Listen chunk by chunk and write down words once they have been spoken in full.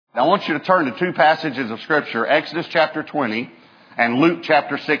Now I want you to turn to two passages of Scripture, Exodus chapter 20 and Luke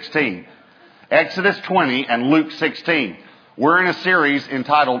chapter 16. Exodus 20 and Luke 16. We're in a series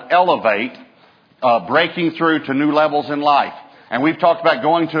entitled Elevate, Breaking Through to New Levels in Life. And we've talked about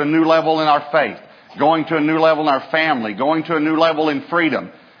going to a new level in our faith, going to a new level in our family, going to a new level in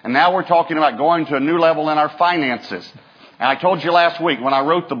freedom. And now we're talking about going to a new level in our finances. And I told you last week when I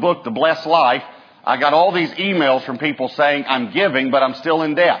wrote the book, The Blessed Life, I got all these emails from people saying, I'm giving, but I'm still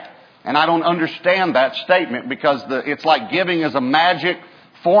in debt. And I don't understand that statement because it's like giving is a magic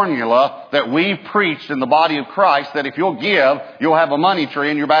formula that we've preached in the body of Christ that if you'll give, you'll have a money tree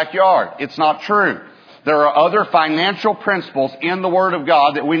in your backyard. It's not true. There are other financial principles in the Word of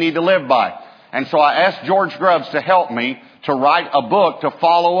God that we need to live by. And so I asked George Grubbs to help me to write a book to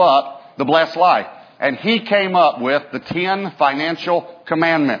follow up The Blessed Life. And he came up with the 10 financial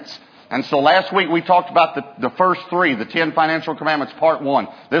commandments. And so last week we talked about the first three, the 10 financial commandments, part 1.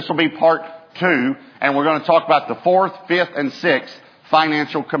 This will be part 2, and we're going to talk about the 4th, 5th, and 6th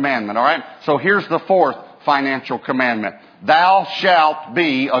financial commandment, all right? So here's the 4th financial commandment. Thou shalt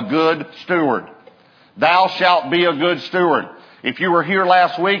be a good steward. Thou shalt be a good steward. If you were here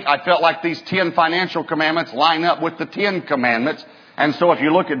last week, I felt like these 10 financial commandments line up with the 10 commandments. And so if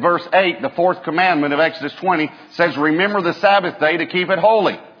you look at verse 8, the 4th commandment of Exodus 20 says, remember the Sabbath day to keep it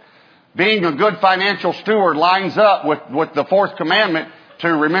holy. Being a good financial steward lines up with the 4th commandment to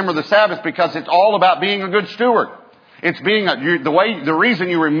remember the Sabbath because it's all about being a good steward. It's the reason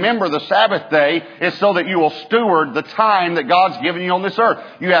you remember the Sabbath day is so that you will steward the time that God's given you on this earth.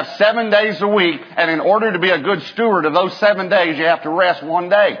 You have 7 days a week, and in order to be a good steward of those 7 days, you have to rest one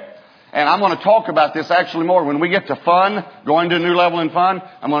day. And I'm going to talk about this actually more. When we get to fun, going to a new level in fun,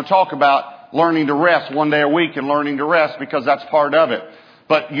 I'm going to talk about learning to rest one day a week and learning to rest because that's part of it.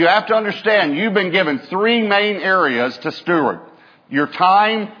 But you have to understand, you've been given 3 main areas to steward. Your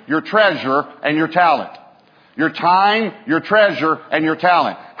time, your treasure, and your talent. Your time, your treasure, and your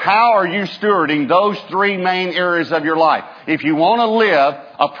talent. How are you stewarding those 3 main areas of your life? If you want to live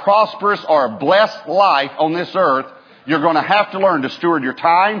a prosperous or a blessed life on this earth, you're going to have to learn to steward your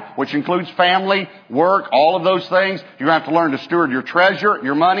time, which includes family, work, all of those things. You're going to have to learn to steward your treasure,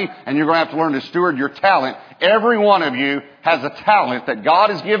 your money, and you're going to have to learn to steward your talent. Every one of you has a talent that God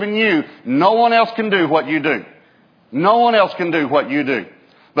has given you. No one else can do what you do. No one else can do what you do.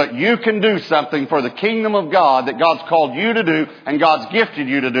 But you can do something for the kingdom of God that God's called you to do and God's gifted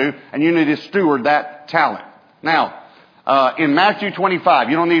you to do, and you need to steward that talent. Now, in Matthew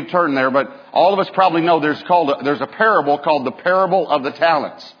 25, you don't need to turn there, but all of us probably know there's a parable called the parable of the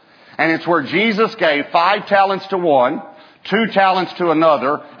talents. And it's where Jesus gave 5 talents to one, 2 talents to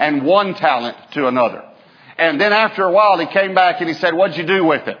another, and 1 talent to another. And then after a while, he came back and he said, what'd you do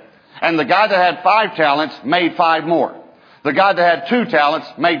with it? And the guy that had 5 talents made 5 more. The guy that had 2 talents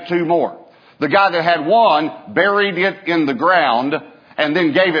made 2 more. The guy that had 1 buried it in the ground and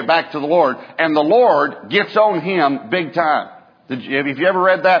then gave it back to the Lord. And the Lord gets on him big time. Have you ever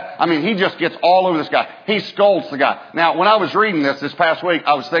read that? I mean, he just gets all over this guy. He scolds the guy. Now, when I was reading this past week,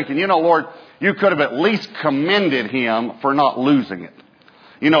 I was thinking, Lord, you could have at least commended him for not losing it.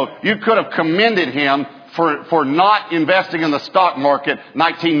 You could have commended him for not investing in the stock market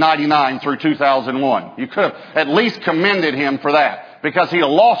 1999 through 2001. You could have at least commended him for that because he'd have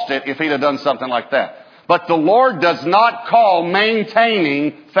lost it if he'd have done something like that. But the Lord does not call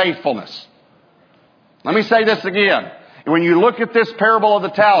maintaining faithfulness. Let me say this again. When you look at this parable of the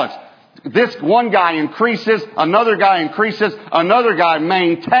talents, this one guy increases, another guy increases, another guy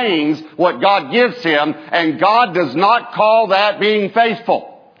maintains what God gives him, and God does not call that being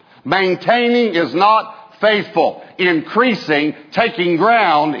faithful. Maintaining is not faithful. Increasing, taking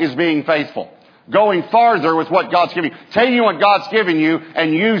ground is being faithful. Going farther with what God's giving you. Taking what God's given you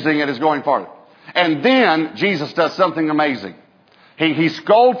and using it is going farther. And then Jesus does something amazing. He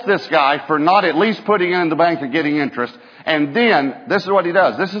scolds this guy for not at least putting it in the bank and getting interest. And then, this is what he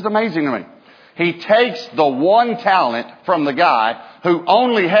does. This is amazing to me. He takes the 1 talent from the guy who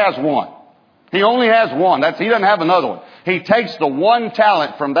only has 1. He only has 1. He doesn't have another one. He takes the 1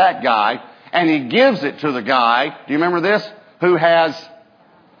 talent from that guy and he gives it to the guy, do you remember this? Who has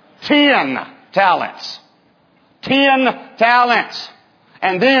 10 talents. 10 talents.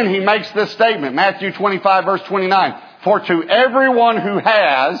 And then he makes this statement, Matthew 25 verse 29. For to everyone who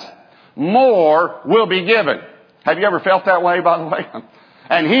has, more will be given. Have you ever felt that way, by the way?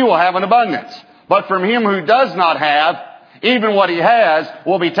 And he will have an abundance. But from him who does not have, even what he has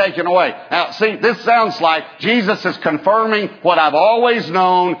will be taken away. Now, see, this sounds like Jesus is confirming what I've always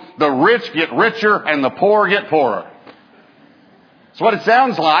known. The rich get richer and the poor get poorer. That's what it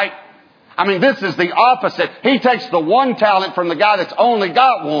sounds like. I mean, this is the opposite. He takes the 1 talent from the guy that's only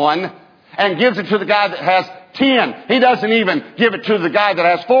got 1 and gives it to the guy that has 10. He doesn't even give it to the guy that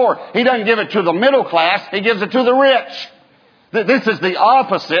has 4. He doesn't give it to the middle class. He gives it to the rich. This is the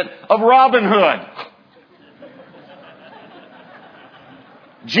opposite of Robin Hood.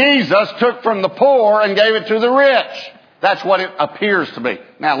 Jesus took from the poor and gave it to the rich. That's what it appears to be.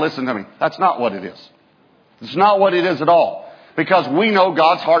 Now listen to me. That's not what it is. It's not what it is at all. Because we know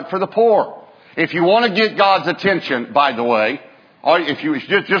God's heart for the poor. If you want to get God's attention, by the way, or if you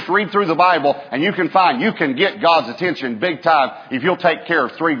just read through the Bible and you can get God's attention big time if you'll take care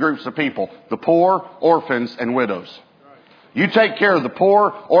of 3 groups of people. The poor, orphans, and widows. You take care of the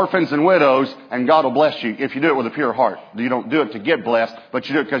poor, orphans, and widows, and God will bless you if you do it with a pure heart. You don't do it to get blessed, but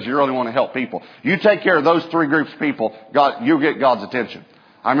you do it because you really want to help people. You take care of those 3 groups of people, you'll get God's attention.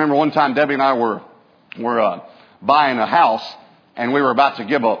 I remember one time Debbie and I were buying a house, and we were about to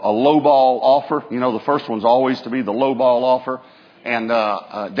give a lowball offer. You know, the first one's always to be the lowball offer. And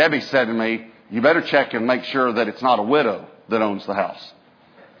Debbie said to me, you better check and make sure that it's not a widow that owns the house.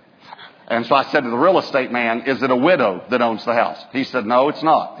 And so I said to the real estate man, is it a widow that owns the house? He said, no, it's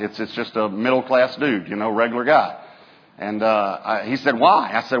not. It's just a middle-class dude, regular guy. And he said,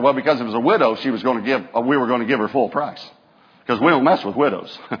 why? I said, well, because if it was a widow, we were going to give her full price. Because we don't mess with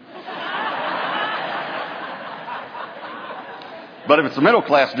widows. But if it's a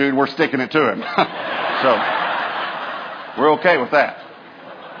middle-class dude, we're sticking it to him. So we're okay with that.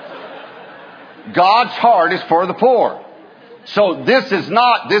 God's heart is for the poor. So this is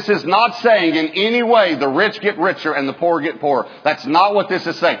not saying in any way the rich get richer and the poor get poorer. That's not what this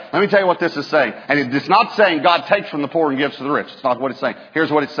is saying. Let me tell you what this is saying. And it's not saying God takes from the poor and gives to the rich. It's not what it's saying.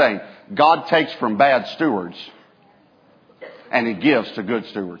 Here's what it's saying. God takes from bad stewards and He gives to good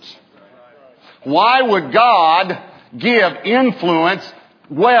stewards. Why would God give influence,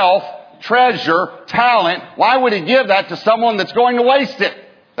 wealth, treasure, talent? Why would He give that to someone that's going to waste it?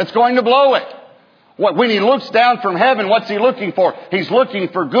 That's going to blow it? When He looks down from heaven, what's He looking for? He's looking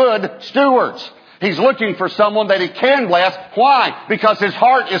for good stewards. He's looking for someone that He can bless. Why? Because His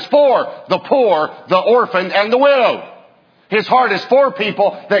heart is for the poor, the orphan, and the widow. His heart is for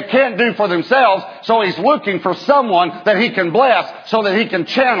people that can't do for themselves, so He's looking for someone that He can bless so that He can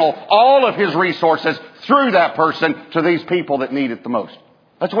channel all of His resources through that person to these people that need it the most.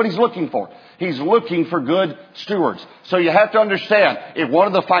 That's what He's looking for. He's looking for good stewards. So you have to understand, if one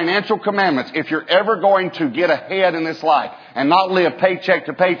of the financial commandments, if you're ever going to get ahead in this life and not live paycheck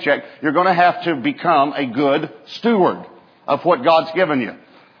to paycheck, you're going to have to become a good steward of what God's given you.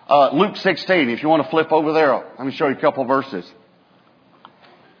 Luke 16, if you want to flip over there, let me show you a couple verses.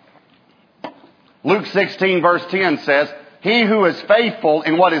 Luke 16 verse 10 says, he who is faithful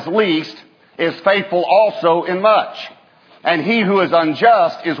in what is least is faithful also in much. And he who is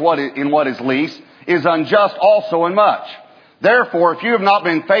unjust in what is least is unjust also in much. Therefore, if you have not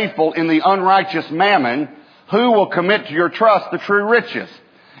been faithful in the unrighteous mammon, who will commit to your trust the true riches?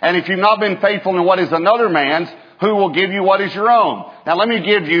 And if you've not been faithful in what is another man's, who will give you what is your own? Now let me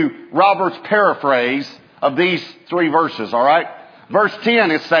give you Robert's paraphrase of these 3 verses, all right? Verse 10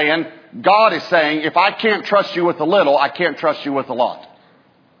 is saying, God is saying, if I can't trust you with a little, I can't trust you with a lot.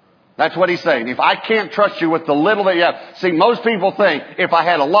 That's what He's saying. If I can't trust you with the little that you have. See, most people think if I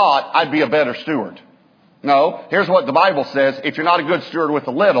had a lot, I'd be a better steward. No, here's what the Bible says. If you're not a good steward with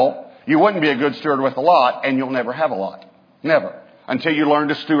a little, you wouldn't be a good steward with a lot, and you'll never have a lot. Never. Until you learn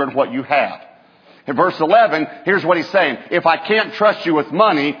to steward what you have. In verse 11, here's what He's saying. If I can't trust you with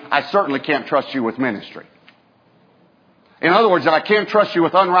money, I certainly can't trust you with ministry. In other words, if I can't trust you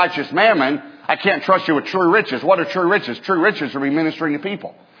with unrighteous mammon, I can't trust you with true riches. What are true riches? True riches are be ministering to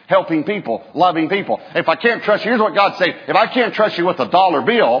people. Helping people, loving people. If I can't trust you, here's what God's saying. If I can't trust you with a dollar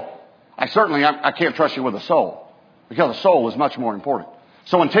bill, I can't trust you with a soul. Because a soul is much more important.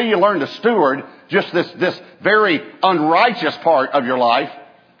 So until you learn to steward just this very unrighteous part of your life,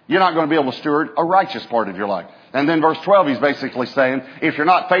 you're not going to be able to steward a righteous part of your life. And then verse 12, he's basically saying, if you're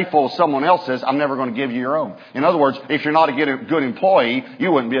not faithful as someone else is, I'm never going to give you your own. In other words, if you're not a good employee,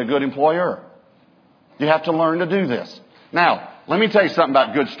 you wouldn't be a good employer. You have to learn to do this. Now, let me tell you something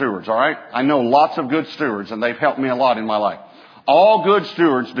about good stewards, all right? I know lots of good stewards, and they've helped me a lot in my life. All good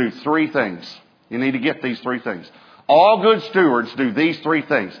stewards do 3 things. You need to get these 3 things. All good stewards do these 3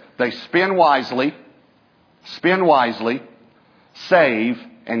 things. They spend wisely, save,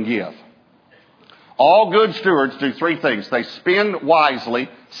 and give. All good stewards do 3 things. They spend wisely,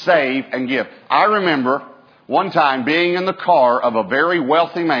 save, and give. I remember one time being in the car of a very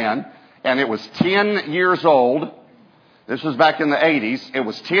wealthy man, and it was 10 years old. This was back in the 80s. It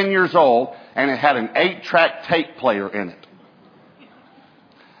was 10 years old, and it had an 8-track tape player in it.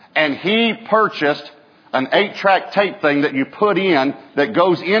 And he purchased an 8-track tape thing that you put in that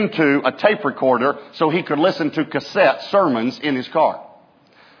goes into a tape recorder so he could listen to cassette sermons in his car.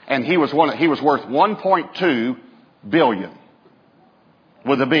 And he was worth $1.2 billion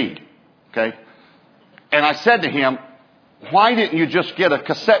with a B. Okay? And I said to him, why didn't you just get a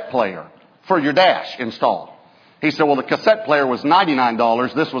cassette player for your dash installed? He said, well, the cassette player was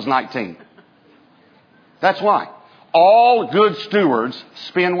 $99. This was $19. That's why. All good stewards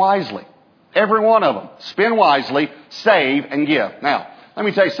spend wisely. Every one of them. Spend wisely, save, and give. Now, let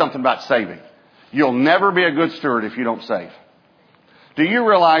me tell you something about saving. You'll never be a good steward if you don't save. Do you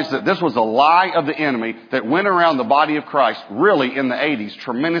realize that this was a lie of the enemy that went around the body of Christ really in the 80s,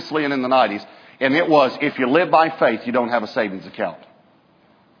 tremendously, and in the 90s? And it was, if you live by faith, you don't have a savings account.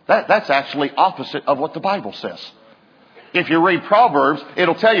 That's actually opposite of what the Bible says. If you read Proverbs,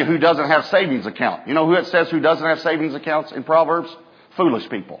 it'll tell you who doesn't have savings account. You know who it says who doesn't have savings accounts in Proverbs? Foolish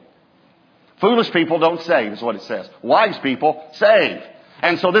people. Foolish people don't save, is what it says. Wise people save.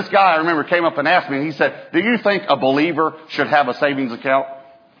 And so this guy, I remember, came up and asked me, and he said, do you think a believer should have a savings account?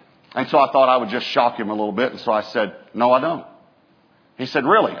 And so I thought I would just shock him a little bit. And so I said, no, I don't. He said,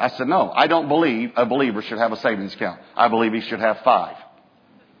 really? I said, no, I don't believe a believer should have a savings account. I believe he should have 5.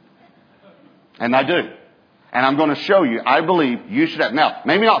 And I do. And I'm going to show you, I believe you should have. Now,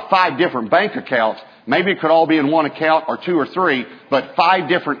 maybe not 5 different bank accounts. Maybe it could all be in one account or 2 or 3, but 5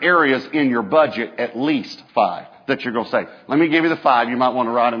 different areas in your budget, at least 5 that you're going to save. Let me give you the 5. You might want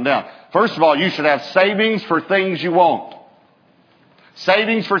to write them down. First of all, you should have savings for things you want.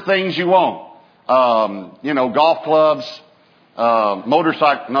 Savings for things you want. Golf clubs,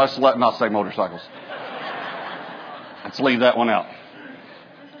 motorcycles. No, let's not say motorcycles. Let's leave that one out.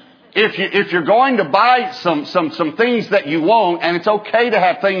 If you're going to buy some things that you want, and it's okay to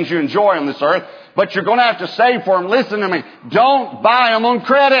have things you enjoy on this earth, but you're going to have to save for them. Listen to me. Don't buy them on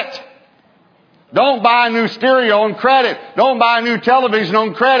credit. Don't buy a new stereo on credit. Don't buy a new television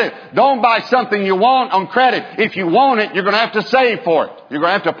on credit. Don't buy something you want on credit. If you want it, you're going to have to save for it. You're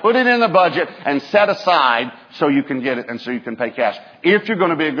going to have to put it in the budget and set aside so you can get it and so you can pay cash. If you're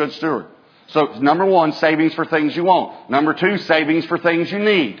going to be a good steward. So, number 1, savings for things you want. Number 2, savings for things you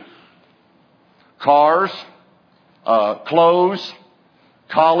need. Cars, clothes,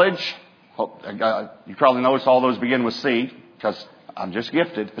 college. You probably noticed all those begin with C because I'm just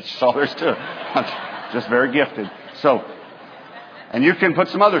gifted. That's just all there is to it. I'm just very gifted. So, and you can put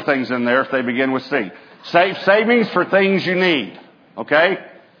some other things in there if they begin with C. Savings for things you need. Okay?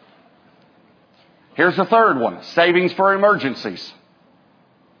 Here's the third one. Savings for emergencies.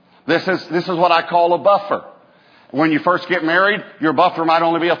 This is what I call a buffer. When you first get married, your buffer might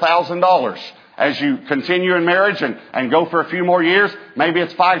only be $1,000. As you continue in marriage and go for a few more years, maybe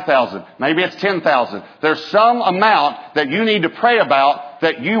it's $5,000. Maybe it's $10,000. There's some amount that you need to pray about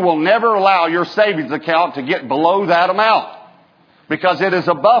that you will never allow your savings account to get below that amount. Because it is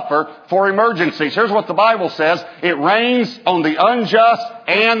a buffer for emergencies. Here's what the Bible says. It rains on the unjust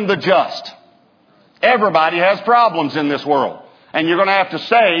and the just. Everybody has problems in this world. And you're going to have to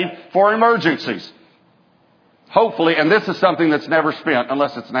save for emergencies. Hopefully, and this is something that's never spent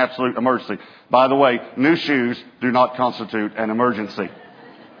unless it's an absolute emergency. By the way, new shoes do not constitute an emergency.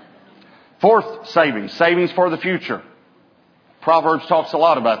 Fourth, savings. Savings for the future. Proverbs talks a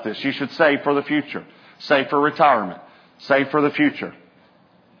lot about this. You should save for the future. Save for retirement. Save for the future.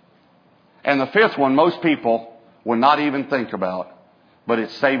 And the fifth one, most people will not even think about, but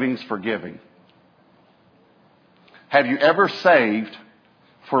it's savings for giving. Have you ever saved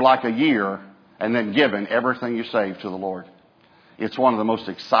for like a year and then given everything you saved to the Lord? It's one of the most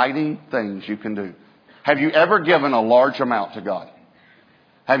exciting things you can do. Have you ever given a large amount to God?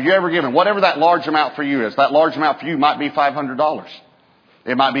 Have you ever given, whatever that large amount for you is, that large amount for you might be $500.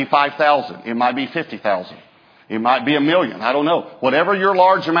 It might be $5,000. It might be $50,000. It might be $1 million. I don't know. Whatever your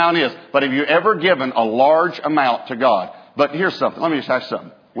large amount is. But have you ever given a large amount to God? But here's something. Let me just ask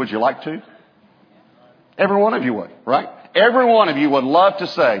something. Would you like to? Every one of you would, right? Every one of you would love to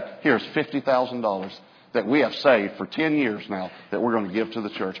say, here's $50,000 that we have saved for 10 years now that we're going to give to the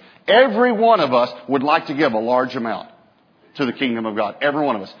church. Every one of us would like to give a large amount to the kingdom of God. Every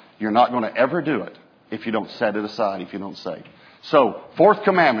one of us. You're not going to ever do it if you don't set it aside, if you don't save. So, fourth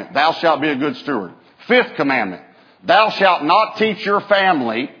commandment, thou shalt be a good steward. Fifth commandment, thou shalt not teach your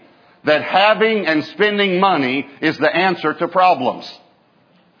family that having and spending money is the answer to problems.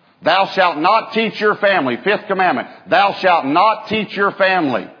 Thou shalt not teach your family. Fifth commandment. Thou shalt not teach your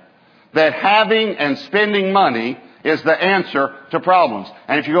family that having and spending money is the answer to problems.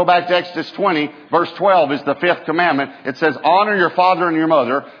 And if you go back to Exodus 20, verse 12 is the fifth commandment. It says, honor your father and your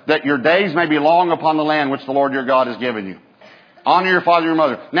mother, that your days may be long upon the land which the Lord your God has given you. Honor your father and your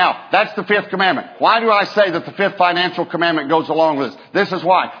mother. Now, that's the fifth commandment. Why do I say that the fifth financial commandment goes along with this? This is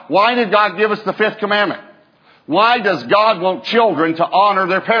why. Why did God give us the fifth commandment? Why does God want children to honor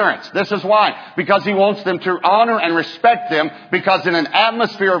their parents? This is why. Because He wants them to honor and respect them, because in an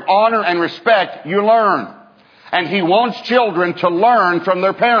atmosphere of honor and respect, you learn. And He wants children to learn from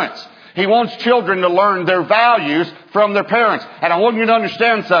their parents. He wants children to learn their values from their parents. And I want you to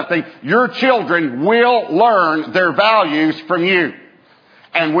understand something. Your children will learn their values from you.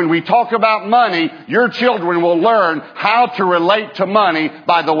 And when we talk about money, your children will learn how to relate to money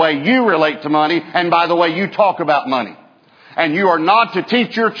by the way you relate to money and by the way you talk about money. And you are not to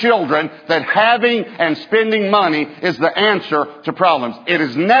teach your children that having and spending money is the answer to problems. It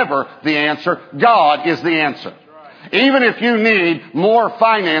is never the answer. God is the answer. Even if you need more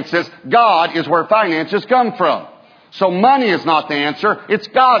finances, God is where finances come from. So money is not the answer. It's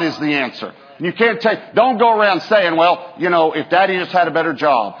God is the answer. You don't go around saying, well, if Daddy just had a better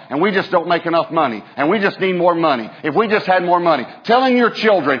job and we just don't make enough money and we just need more money. If we just had more money. Telling your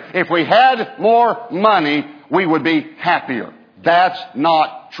children, if we had more money, we would be happier. That's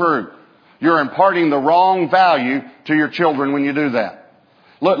not true. You're imparting the wrong value to your children when you do that.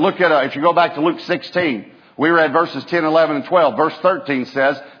 Look at, if you go back to Luke 16, we read verses 10, 11, and 12. Verse 13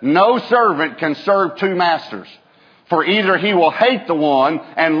 says, no servant can serve two masters. For either he will hate the one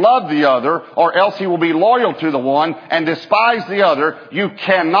and love the other, or else he will be loyal to the one and despise the other. You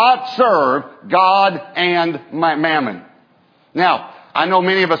cannot serve God and mammon. Now, I know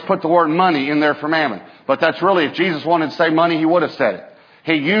many of us put the word money in there for mammon. But that's really, if Jesus wanted to say money, He would have said it.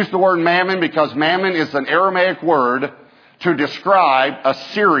 He used the word mammon because mammon is an Aramaic word to describe a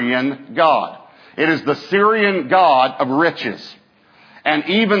Syrian god. It is the Syrian god of riches. And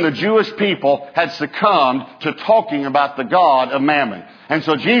even the Jewish people had succumbed to talking about the god of mammon. And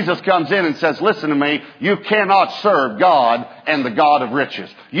so Jesus comes in and says, listen to me, you cannot serve God and the God of riches.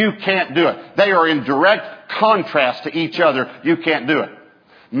 You can't do it. They are in direct contrast to each other. You can't do it.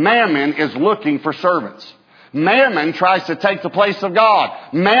 Mammon is looking for servants. Mammon tries to take the place of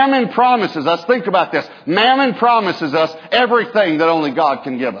God. Mammon promises us, think about this, Mammon promises us everything that only God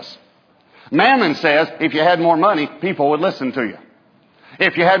can give us. Mammon says, if you had more money, people would listen to you.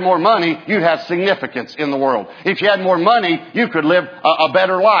 If you had more money, you'd have significance in the world. If you had more money, you could live a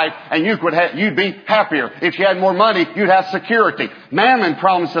better life and you'd be happier. If you had more money, you'd have security. Mammon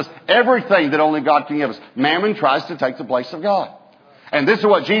promises everything that only God can give us. Mammon tries to take the place of God. And this is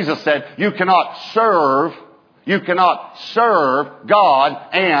what Jesus said, you cannot serve God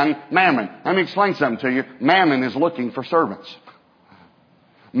and mammon. Let me explain something to you. Mammon is looking for servants.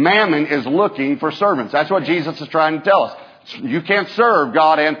 Mammon is looking for servants. That's what Jesus is trying to tell us. You can't serve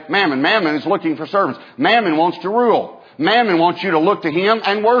God and mammon. Mammon is looking for servants. Mammon wants to rule. Mammon wants you to look to him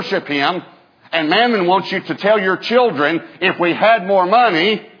and worship him. And mammon wants you to tell your children, if we had more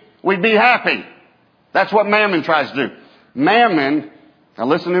money, we'd be happy. That's what mammon tries to do. Mammon, now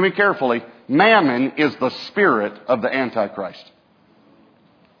listen to me carefully, mammon is the spirit of the Antichrist.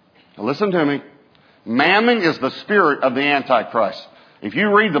 Now listen to me. Mammon is the spirit of the Antichrist. If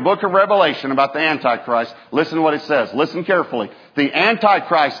you read the book of Revelation about the Antichrist, listen to what it says. Listen carefully. The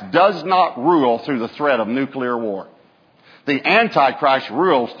Antichrist does not rule through the threat of nuclear war. The Antichrist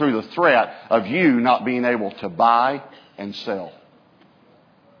rules through the threat of you not being able to buy and sell.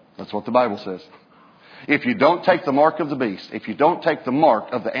 That's what the Bible says. If you don't take the mark of the beast, if you don't take the mark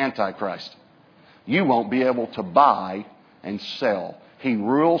of the Antichrist, you won't be able to buy and sell. He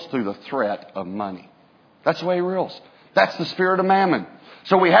rules through the threat of money. That's the way he rules. That's the spirit of mammon.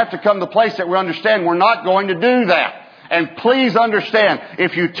 So we have to come to the place that we understand we're not going to do that. And please understand,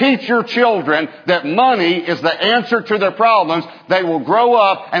 if you teach your children that money is the answer to their problems, they will grow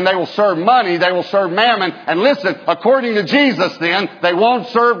up and they will serve money, they will serve mammon. And listen, according to Jesus then, they won't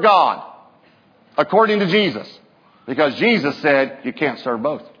serve God. According to Jesus. Because Jesus said you can't serve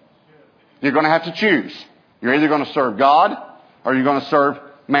both. You're going to have to choose. You're either going to serve God or you're going to serve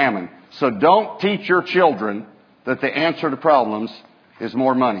mammon. So don't teach your children that the answer to problems is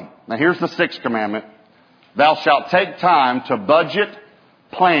more money. Now here's the sixth commandment. Thou shalt take time to budget,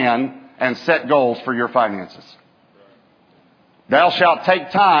 plan, and set goals for your finances. Thou shalt take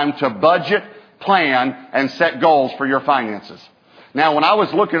time to budget, plan, and set goals for your finances. Now when I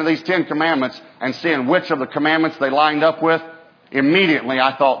was looking at these 10 commandments and seeing which of the commandments they lined up with, immediately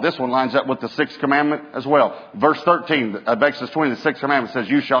I thought this one lines up with the sixth commandment as well. Verse 13 of Exodus 20, the sixth commandment says,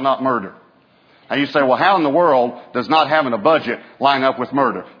 you shall not murder. Now you say, well, how in the world does not having a budget line up with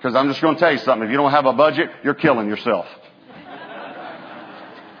murder? Because I'm just going to tell you something. If you don't have a budget, you're killing yourself.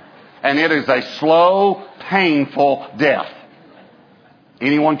 And it is a slow, painful death.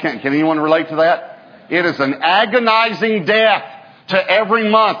 Can anyone relate to that? It is an agonizing death. to every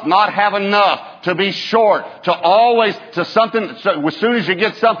month not have enough, to be short, to always, to something, so as soon as you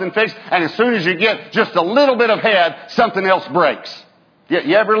get something fixed, and as soon as you get just a little bit ahead, something else breaks.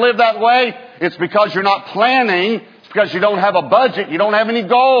 You ever live that way? It's because you're not planning. It's because you don't have a budget. You don't have any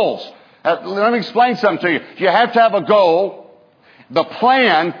goals. Let me explain something to you. You have to have a goal. The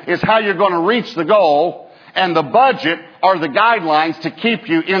plan is how you're going to reach the goal. And the budget are the guidelines to keep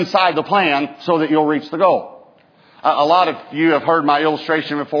you inside the plan so that you'll reach the goal. A lot of you have heard my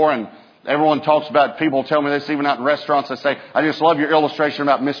illustration before, and everyone talks about, people tell me this even out in restaurants. They say, I just love your illustration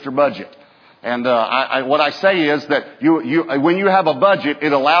about Mr. Budget. And what I say is that when you have a budget,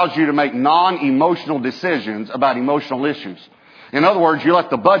 it allows you to make non-emotional decisions about emotional issues. In other words, you let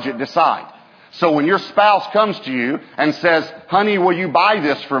the budget decide. So when your spouse comes to you and says, honey, will you buy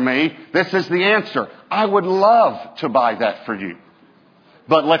this for me? This is the answer. I would love to buy that for you.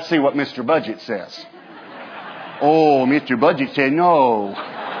 But let's see what Mr. Budget says. Oh, Mr. Budget said no.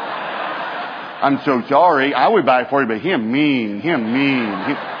 I'm so sorry. I would buy it for you, but him mean.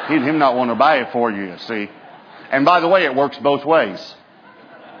 Him not want to buy it for you, see. And by the way, it works both ways.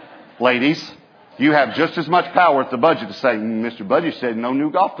 Ladies, you have just as much power with the budget to say, Mr. Budget said no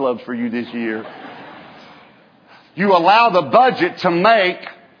new golf clubs for you this year. You allow the budget to make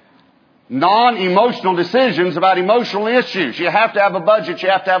non-emotional decisions about emotional issues. You have to have a budget. You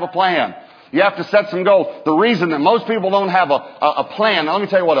have to have a plan. You have to set some goals. The reason that most people don't have a plan, let me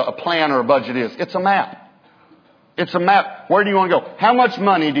tell you what a plan or a budget is. It's a map. It's a map. Where do you want to go? How much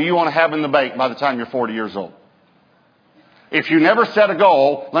money do you want to have in the bank by the time you're 40 years old? If you never set a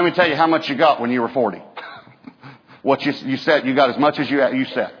goal, let me tell you how much you got when you were 40. What you set, you got as much as you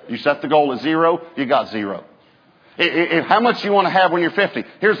set. You set the goal at 0, you got 0. How much do you want to have when you're 50?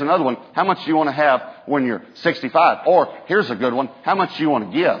 Here's another one. How much do you want to have when you're 65? Or here's a good one. How much do you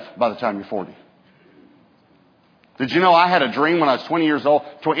want to give by the time you're 40? Did you know I had a dream when I was 20 years old?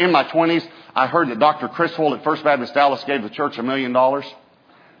 In my 20s, I heard that Dr. Criswell at First Baptist Dallas gave the church $1 million.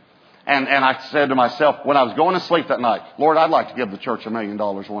 And I said to myself, when I was going to sleep that night, Lord, I'd like to give the church $1 million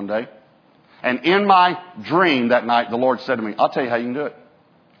one day. And in my dream that night, the Lord said to me, I'll tell you how you can do it.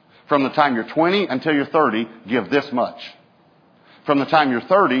 From the time you're 20 until you're 30, give this much. From the time you're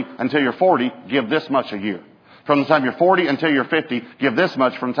 30 until you're 40, give this much a year. From the time you're 40 until you're 50, give this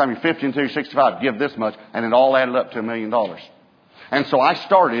much. From the time you're 50 until you're 65, give this much. And it all added up to $1 million. And so I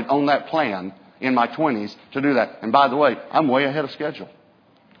started on that plan in my 20s to do that. And by the way, I'm way ahead of schedule.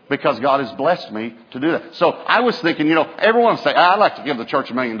 Because God has blessed me to do that. So I was thinking, everyone will say, I'd like to give the church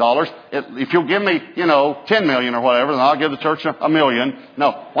 $1 million. If you'll give me, 10 million or whatever, then I'll give the church $1 million.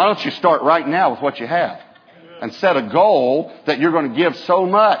 No, why don't you start right now with what you have? And set a goal that you're going to give so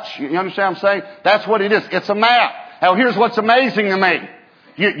much. You understand what I'm saying? That's what it is. It's a map. Now here's what's amazing to me.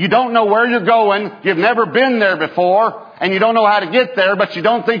 You don't know where you're going. You've never been there before. And you don't know how to get there, but you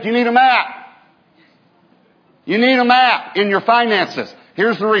don't think you need a map. You need a map in your finances.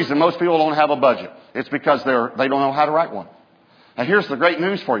 Here's the reason most people don't have a budget. It's because they don't know how to write one. And here's the great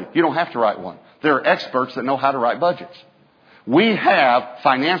news for you. You don't have to write one. There are experts that know how to write budgets. We have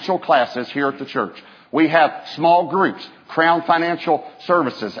financial classes here at the church. We have small groups, Crown Financial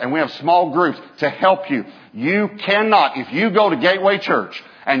Services, and we have small groups to help you. You cannot, if you go to Gateway Church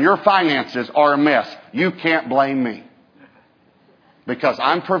and your finances are a mess, you can't blame me. Because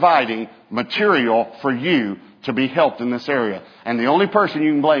I'm providing material for you to be helped in this area. And the only person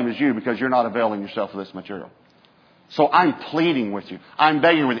you can blame is you because you're not availing yourself of this material. So I'm pleading with you. I'm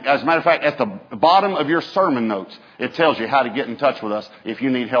begging with you. As a matter of fact, at the bottom of your sermon notes, it tells you how to get in touch with us if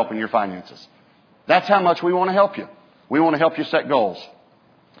you need help in your finances. That's how much we want to help you. We want to help you set goals.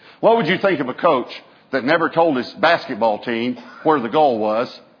 What would you think of a coach that never told his basketball team where the goal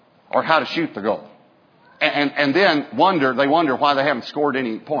was or how to shoot the goal? And then they wonder why they haven't scored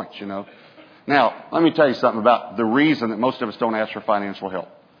any points, Now, let me tell you something about the reason that most of us don't ask for financial help.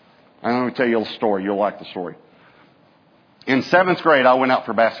 And let me tell you a little story. You'll like the story. In 7th grade, I went out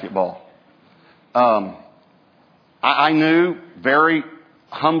for basketball. I knew, very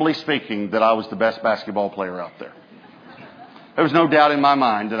humbly speaking, that I was the best basketball player out there. There was no doubt in my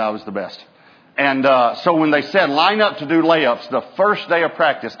mind that I was the best. And so when they said line up to do layups, the first day of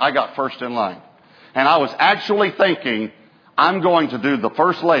practice, I got first in line. And I was actually thinking, I'm going to do the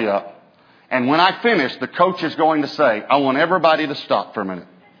first layup. And when I finish, the coach is going to say, I want everybody to stop for a minute.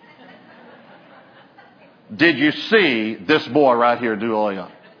 Did you see this boy right here do a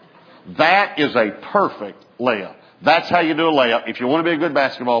layup? That is a perfect layup. That's how you do a layup. If you want to be a good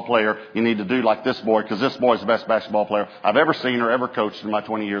basketball player, you need to do like this boy, because this boy is the best basketball player I've ever seen or ever coached in my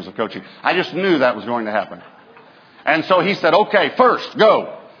 20 years of coaching. I just knew that was going to happen. And so he said, okay, first,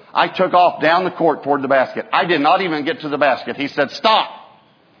 go. I took off down the court toward the basket. I did not even get to the basket. He said, stop.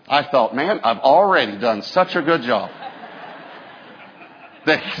 I thought, man, I've already done such a good job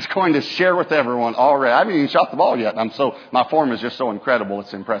that he's going to share with everyone already. I haven't even shot the ball yet. My form is just so incredible.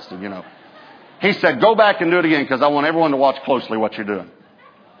 It's impressive, He said, go back and do it again because I want everyone to watch closely what you're doing.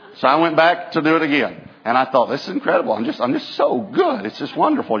 So I went back to do it again. And I thought, this is incredible. I'm just so good. It's just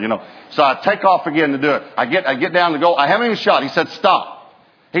wonderful, So I take off again to do it. I get down to goal. I haven't even shot. He said, stop.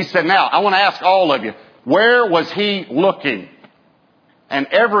 He said, now, I want to ask all of you, where was he looking? And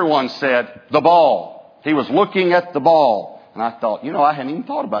everyone said, the ball. He was looking at the ball. And I thought, I hadn't even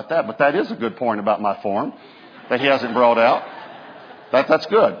thought about that. But that is a good point about my form that he hasn't brought out. That's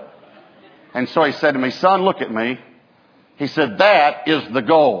good. And so he said to me, son, look at me. He said, that is the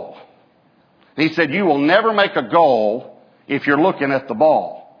goal. He said, you will never make a goal if you're looking at the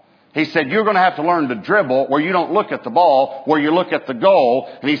ball. He said, you're going to have to learn to dribble where you don't look at the ball, where you look at the goal.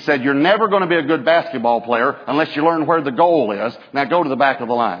 And he said, you're never going to be a good basketball player unless you learn where the goal is. Now go to the back of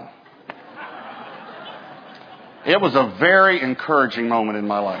the line. It was a very encouraging moment in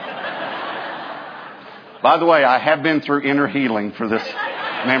my life. By the way, I have been through inner healing for this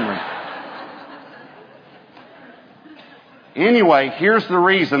memory. Anyway, here's the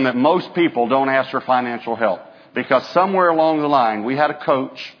reason that most people don't ask for financial help. Because somewhere along the line, we had a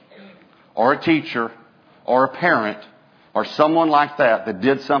coach or a teacher or a parent or someone like that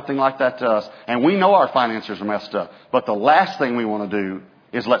did something like that to us. And we know our finances are messed up. But the last thing we want to do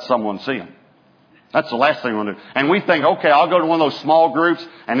is let someone see them. That's the last thing we want to do. And we think, okay, I'll go to one of those small groups.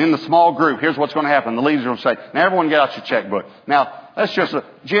 And in the small group, here's what's going to happen. The leaders will say, now everyone get out your checkbook. Now, let's just,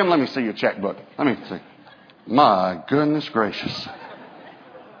 Jim, let me see your checkbook. Let me see. My goodness gracious.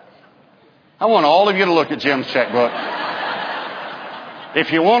 I want all of you to look at Jim's checkbook.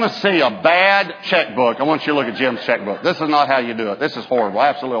 If you want to see a bad checkbook, I want you to look at Jim's checkbook. This is not how you do it. This is horrible.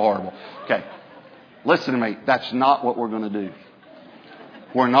 Absolutely horrible. Okay. Listen to me. That's not what we're going to do.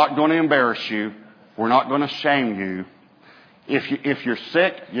 We're not going to embarrass you. We're not going to shame you. If you're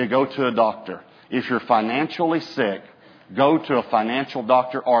sick, you go to a doctor. If you're financially sick, go to a financial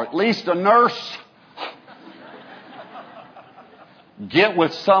doctor or at least a nurse. Get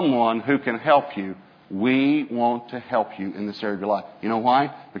with someone who can help you. We want to help you in this area of your life. You know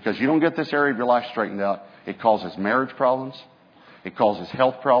why? Because you don't get this area of your life straightened out. It causes marriage problems. It causes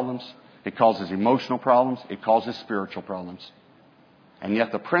health problems. It causes emotional problems. It causes spiritual problems. And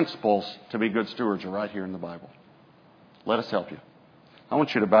yet the principles to be good stewards are right here in the Bible. Let us help you. I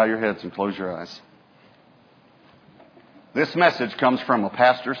want you to bow your heads and close your eyes. This message comes from a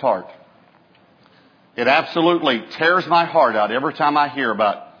pastor's heart. It absolutely tears my heart out every time I hear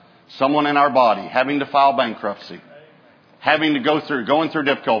about someone in our body having to file bankruptcy, having to going through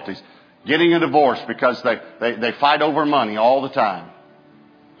difficulties, getting a divorce because they fight over money all the time.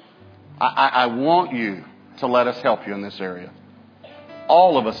 I want you to let us help you in this area.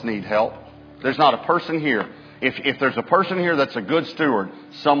 All of us need help. There's not a person here. If there's a person here that's a good steward,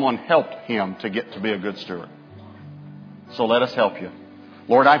 someone helped him to get to be a good steward. So let us help you.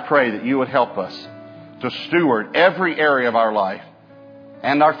 Lord, I pray that you would help us to steward every area of our life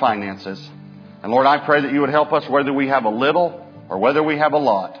and our finances. And Lord, I pray that you would help us whether we have a little or whether we have a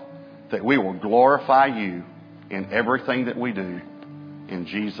lot, that we will glorify you in everything that we do. In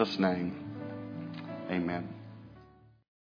Jesus' name, amen.